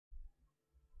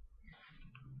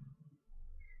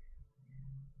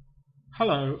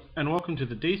Hello, and welcome to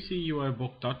the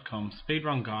DCUObook.com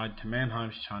speedrun guide to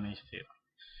Mannheim's Chinese Theatre.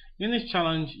 In this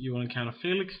challenge, you will encounter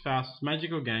Felix Faust's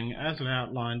magical gang as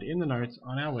outlined in the notes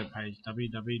on our webpage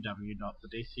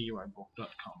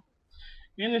www.thedcuobook.com.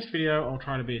 In this video, I'll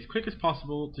try to be as quick as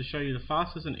possible to show you the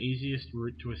fastest and easiest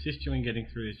route to assist you in getting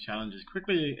through this challenge as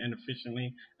quickly and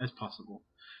efficiently as possible.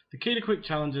 The key to quick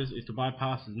challenges is to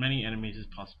bypass as many enemies as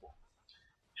possible.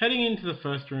 Heading into the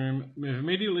first room, move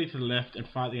immediately to the left and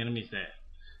fight the enemies there.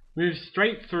 Move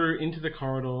straight through into the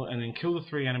corridor and then kill the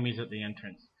 3 enemies at the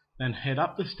entrance. Then head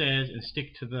up the stairs and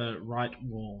stick to the right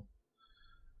wall.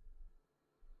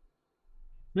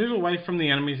 Move away from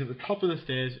the enemies at the top of the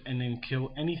stairs and then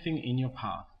kill anything in your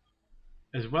path,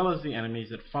 as well as the enemies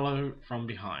that follow from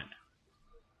behind.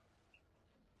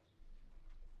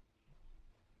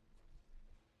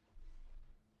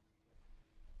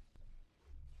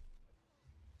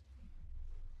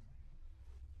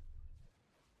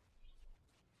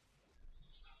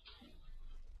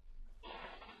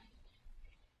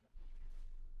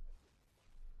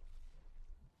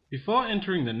 Before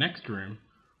entering the next room,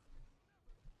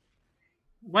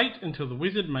 wait until the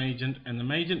wizard magent and the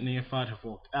magent neophyte have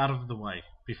walked out of the way,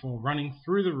 before running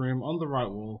through the room on the right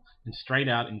wall and straight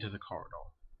out into the corridor.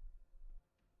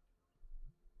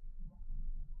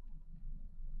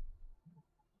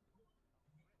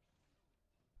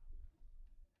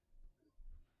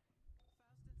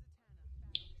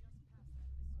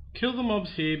 Kill the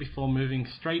mobs here before moving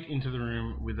straight into the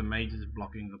room with the mages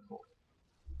blocking the portal.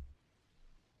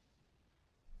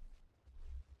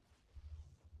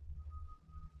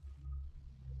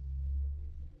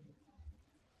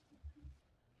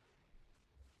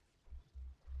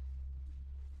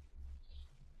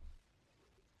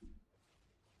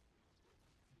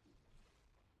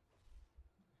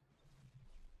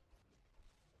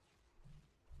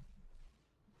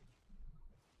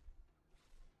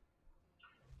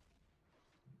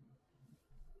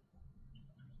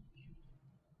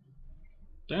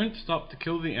 Don't stop to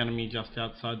kill the enemy just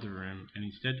outside the room, and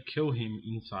instead kill him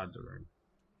inside the room.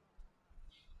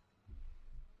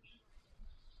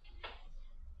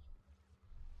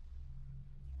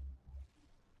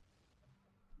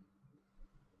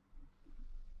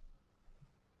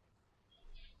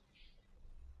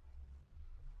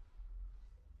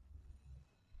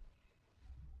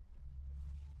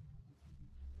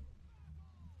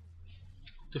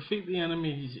 Defeat the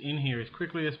enemies in here as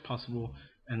quickly as possible,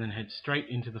 and then head straight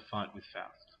into the fight with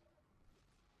Faust.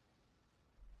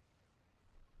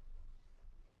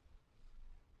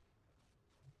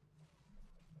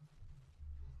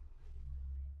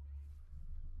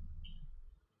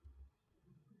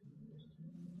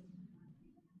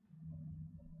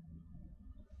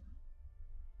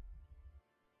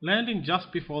 Landing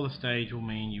just before the stage will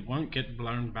mean you won't get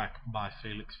blown back by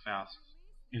Felix Faust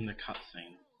in the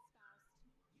cutscene.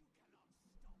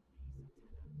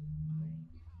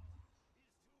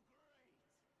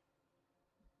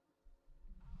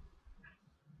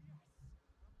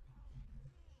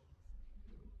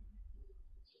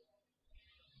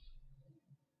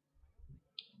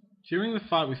 During the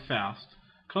fight with Faust,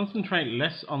 concentrate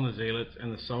less on the zealots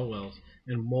and the soul wells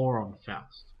and more on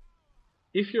Faust.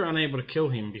 If you're unable to kill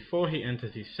him before he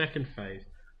enters his second phase,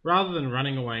 rather than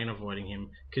running away and avoiding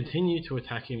him, continue to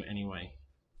attack him anyway.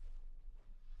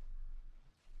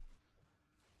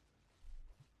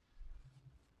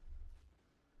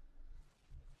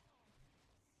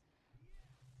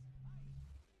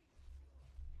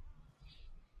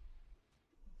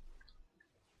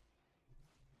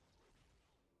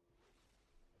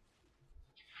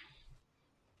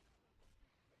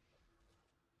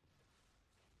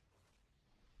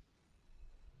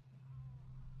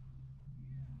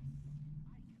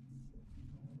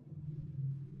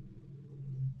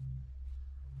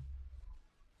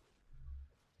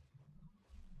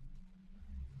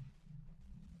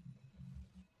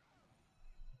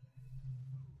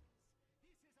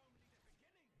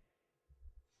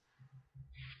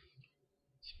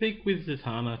 Speak with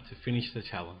Zatanna to finish the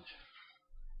challenge.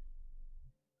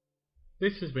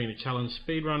 This has been a challenge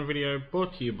speedrun video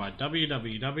brought to you by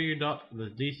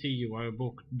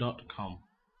www.thedcuobook.com.